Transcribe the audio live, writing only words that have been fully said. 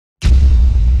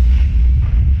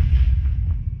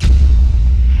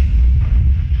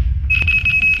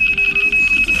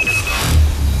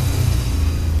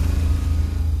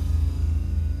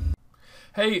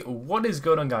Hey, what is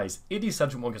going on, guys? It is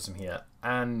Sergeant Morgan here,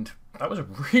 and that was a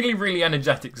really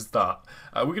energetic start.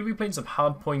 We're going to be playing some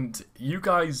Hardpoint. You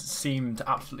guys seem to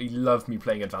absolutely love me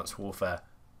playing Advanced Warfare.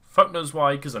 Fuck knows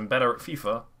why, because I'm better at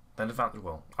FIFA than Advanced.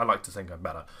 Well, I like to think I'm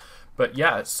better. But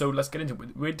yeah, so let's get into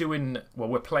it. We're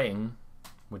playing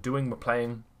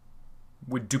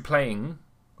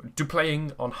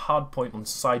on Hardpoint on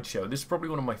Sideshow. This is probably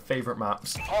one of my favourite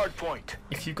maps. Hardpoint.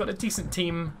 If you've got a decent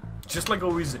team, just like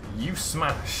always, you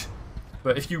smash.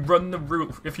 But if you run the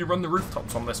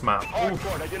rooftops on this map,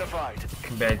 Hardpoint identified.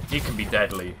 It can be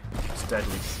deadly. It's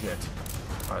deadly shit.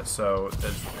 Alright, so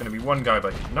there's going to be one guy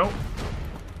by. Nope.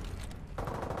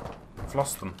 I've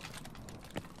lost them.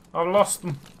 I've lost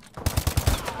them.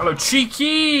 Hello, cheeky!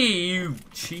 You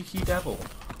cheeky devil.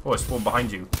 Oh, I spawned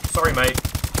behind you. Sorry, mate.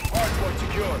 Hardpoint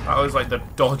secured. That was like the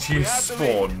dodgiest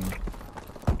spawn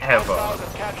ever.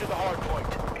 Have captured the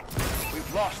hardpoint.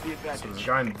 We've lost the So advantage. there's a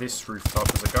guy on this rooftop.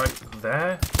 There's a guy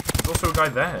there. There's also a guy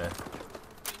there.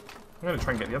 I'm going to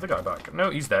try and get the other guy back. No,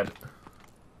 he's dead.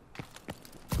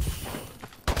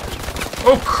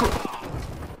 Oh,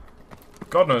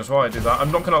 God knows why I do that.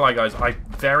 I'm not going to lie, guys. I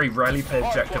very rarely play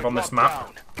objective on this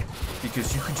map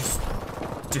because you can just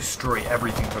destroy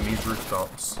everything from these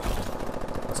rooftops.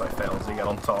 As I fail to get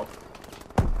on top.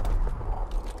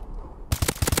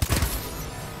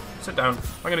 Sit down.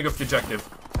 I'm going to go for the objective.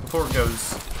 Before it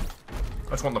goes,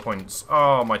 I just want the points.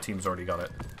 Oh, my team's already got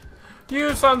it.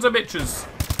 You sons of bitches!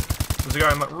 There's a guy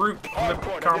on that roof, on the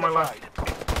car on my left.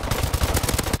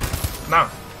 Nah,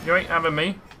 you ain't having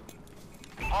me.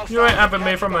 You ain't having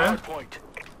me from there.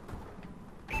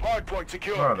 Hardpoint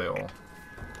secured. Where are they all?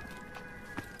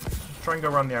 Try and go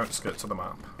around the outskirts of the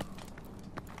map.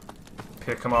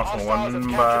 Pick them off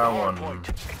one by one.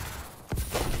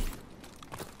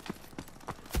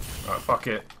 Alright, fuck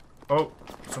it. Oh,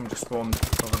 someone just spawned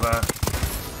over there.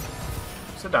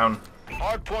 Sit down.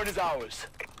 Hardpoint is ours.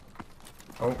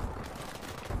 Oh.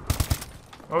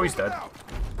 Oh, he's dead.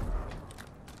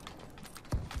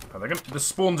 Oh, the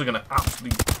spawns are gonna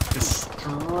absolutely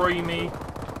destroy me.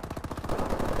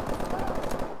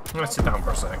 I'm gonna sit down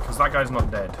for a sec, because that guy's not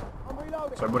dead.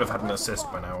 So I would have had an assist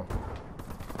by now.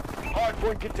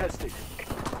 Hardpoint contested.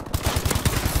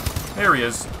 Here he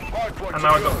is. Hardpoint And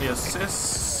now I got the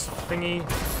assist thingy.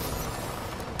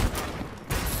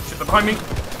 Shit, they're behind me.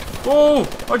 Oh!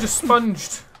 I just sponged.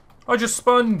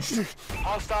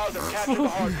 Hostiles have captured the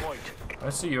hardpoint. I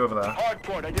see you over there.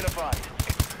 Hardpoint identified.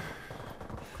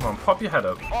 Come on, pop your head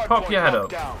up. Hardpoint Pop your head up.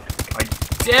 down. I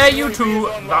dare you to!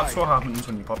 That's what happens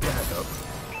when you pop your head up.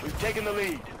 We've taken the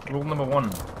lead. Rule number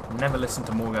 1. Never listen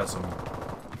to Morgasm.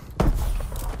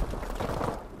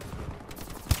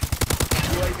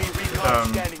 UAV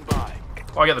recon standing by.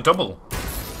 Oh, I get the double.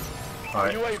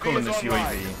 Alright, UAV let's call in is this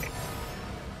online. UAV.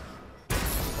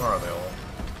 Where are they all?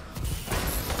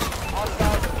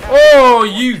 Hostiles have captured Oh,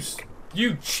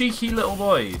 you cheeky little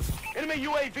boy. enemy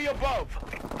UAV above.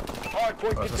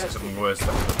 Hardpoint Oh, this is contested. something worse than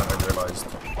I realised.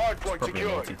 Hardpoint Probably a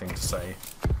secured. naughty thing to say.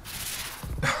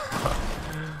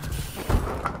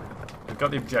 We've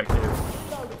got the objective.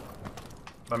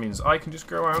 That means I can just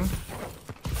go around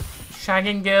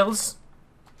shagging girls.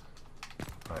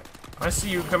 Right. I see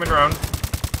you coming around.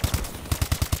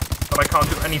 But I can't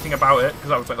do anything about it because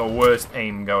that was like the worst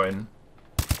aim going.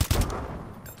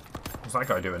 What's that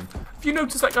guy doing? If you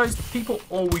notice that, guys, people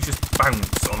always just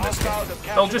bounce on this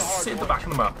game. They'll just sit at the back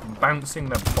of the map, bouncing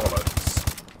their bollocks.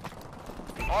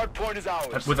 Hardpoint is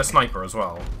ours. With a sniper as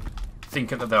well.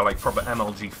 Thinking that they're like proper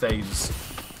MLG phase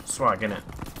swag, innit?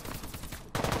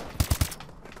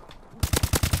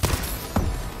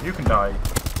 You can die.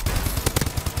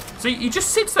 See, he just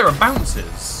sits there and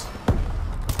bounces.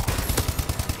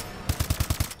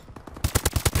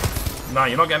 Nah,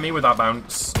 you're not getting me with that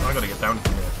bounce. I gotta get down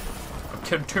from here. I've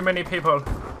killed too many people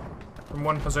from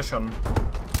one position.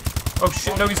 Oh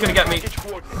shit, no, he's gonna get me.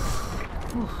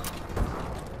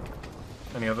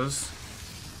 Any others?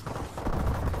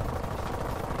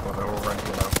 Oh, they're all running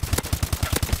now.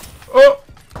 Oh!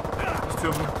 There's 2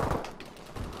 of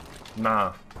them.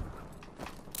 Nah.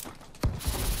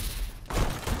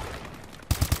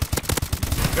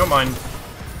 You're mine.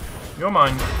 You're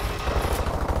mine.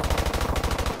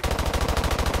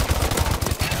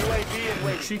 UAV in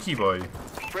waiting. Cheeky boy.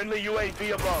 Friendly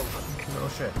UAV above. Little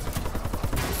shit.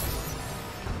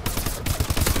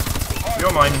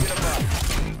 You're mine.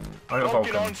 I got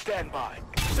Vulcan Vulcan. on standby.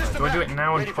 Do I do it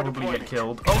now and probably get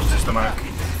killed? Oh, System Hack.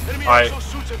 Enemy Alright,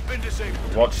 exosuits have been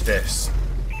disabled. watch this.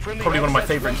 Friendly Probably one of my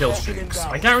assets favourite run kill Vulcan streaks.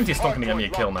 inbound. I guarantee it's not going to get me a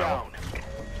Hardpoint kill locked now. down.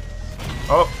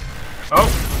 Oh. Oh.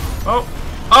 Oh.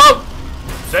 Oh!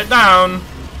 Sit down!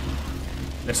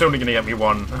 It's only going to get me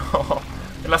one.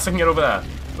 Unless I can get over there.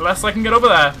 Unless I can get over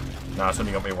there. Nah, it's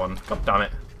only got me one. God damn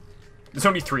it. There's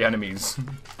only 3 enemies.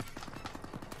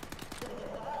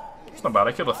 It's not bad.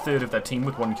 I killed a third of their team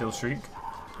with 1 kill streak.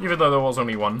 Even though there was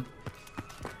only 1.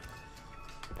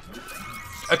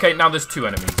 Okay, now there's 2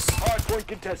 enemies. Hardpoint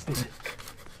contested.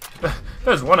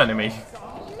 There's 1 enemy.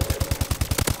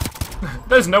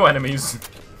 There's no enemies.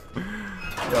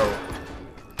 Yo.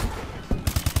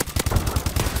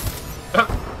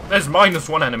 There's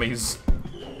 -1 enemies.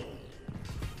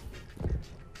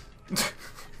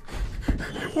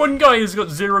 One guy has got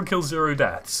 0 kills, 0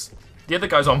 deaths. The other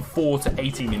guy's on 4 to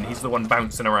 18 and he's the one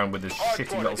bouncing around with his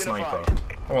shitty little sniper.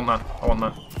 I want that. I want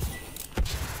that.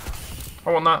 I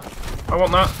want that. I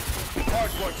want that.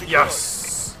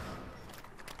 Yes!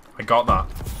 I got that.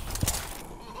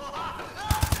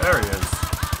 There he is.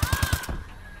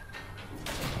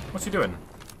 What's he doing?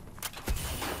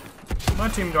 My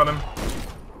team got him.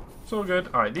 It's all good.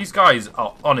 Alright, these guys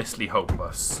are honestly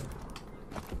hopeless.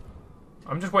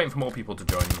 I'm just waiting for more people to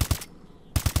join.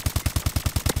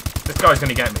 This guy's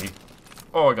gonna get me.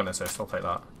 Oh, I got an assist. I'll take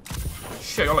that.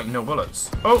 Shit, I got like no bullets.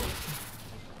 Oh!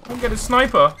 I'll get his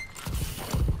sniper.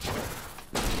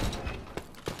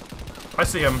 I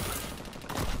see him.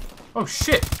 Oh,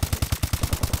 shit!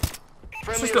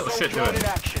 What's this little shit doing?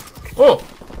 Oh!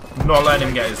 Not letting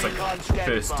him get his like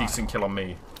first decent kill on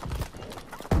me.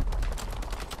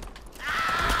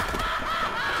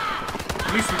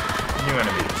 At least new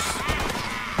enemies.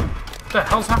 What the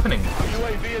hell's happening?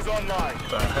 UAV is online. What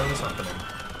the hell is happening?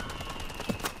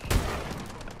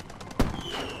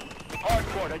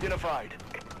 Hardpoint identified.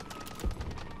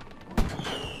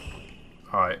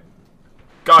 Alright.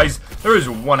 Guys, there is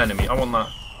 1 enemy. I want that.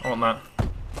 I want that.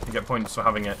 You get points for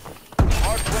having it.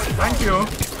 Thank you.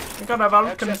 I got a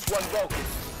Vulcan.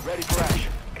 Ready for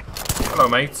action. Hello,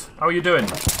 mate. How are you doing?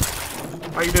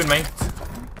 How you doing, mate?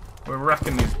 We're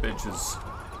wrecking these bitches.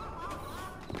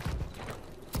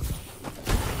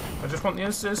 I just want the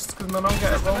assist, because then I'll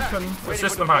get a Vulcan. A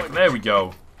system hack. There we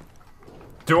go.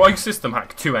 Do I system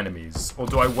hack 2 enemies, or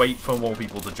do I wait for more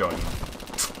people to join?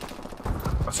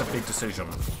 That's a big decision.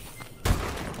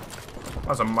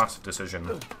 That's a massive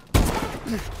decision.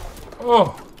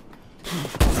 Oh!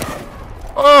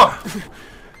 Oh!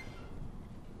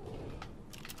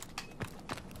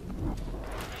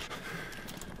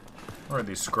 Where are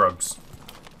these scrubs?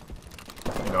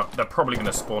 You know, they're probably going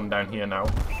to spawn down here now.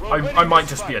 I might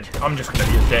just be a... I'm just going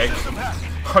to be a dick.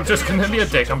 I'm just going to be a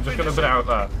dick. I'm just going to put it out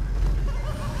there.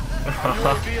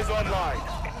 UAV is online.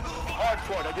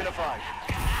 Hardpoint identified.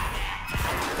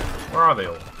 Where are they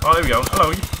all? Oh, there we go.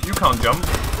 Hello, you can't jump.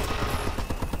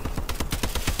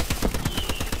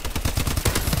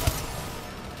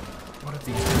 What are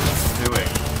these guys doing?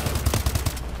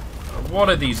 What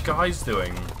are these guys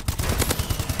doing?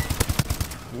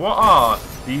 What are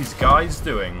these guys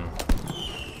doing?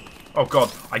 Oh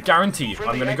god, I guarantee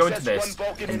I'm gonna go into this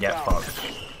and get fucked.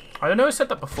 I know I said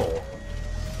that before.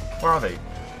 Where are they?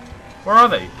 Where are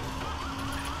they?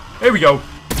 Here we go.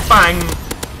 Bang!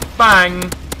 Bang!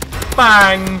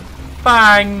 Bang!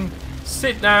 Bang!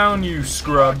 Sit down, you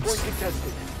scrubs.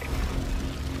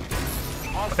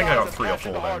 I think I got 3 or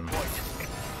 4 then.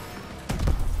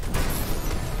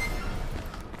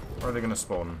 Where are they gonna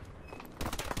spawn?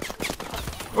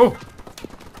 Oh!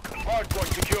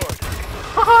 Hardpoint secured.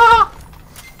 Haha!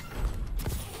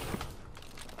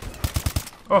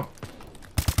 Oh!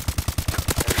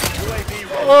 UAV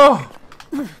ready. Oh!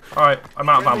 Alright, I'm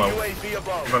out of ammo. UAV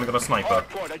above. I've only got a sniper.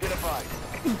 Hardpoint identified.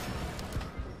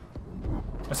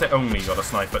 I say only got a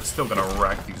sniper, it's still gonna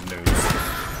wreck these noobs.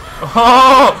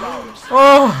 Oh!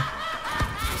 Oh!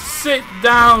 Sit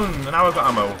down! And now I've got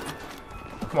ammo.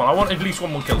 Come on, I want at least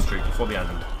 1 more kill streak before the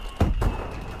end.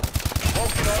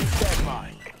 Vulcan on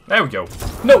standby. There we go.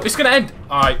 No, it's gonna end!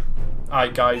 Alright.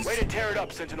 Alright, guys. Way to tear it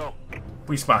up, Sentinel.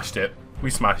 We smashed it. We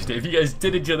smashed it. If you guys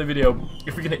did enjoy the video,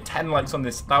 if we can hit 10 likes on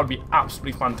this, that would be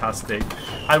absolutely fantastic.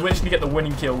 And we're just gonna get the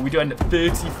winning kill. We do end at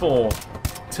 34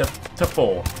 to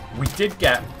 4. We did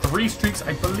get 3 streaks.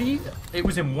 I believe it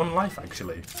was in 1 life,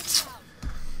 actually.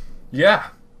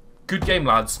 Yeah. Good game,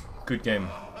 lads. Good game.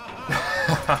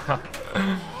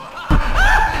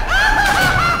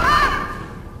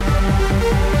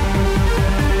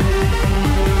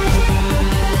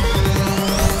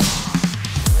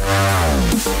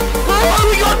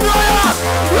 We got Neuer!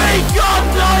 We got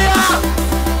Neuer!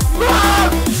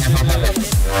 Mom!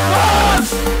 Mom!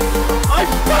 I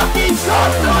fucking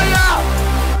got Neuer!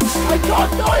 I got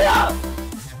Neuer!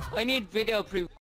 I need video proof.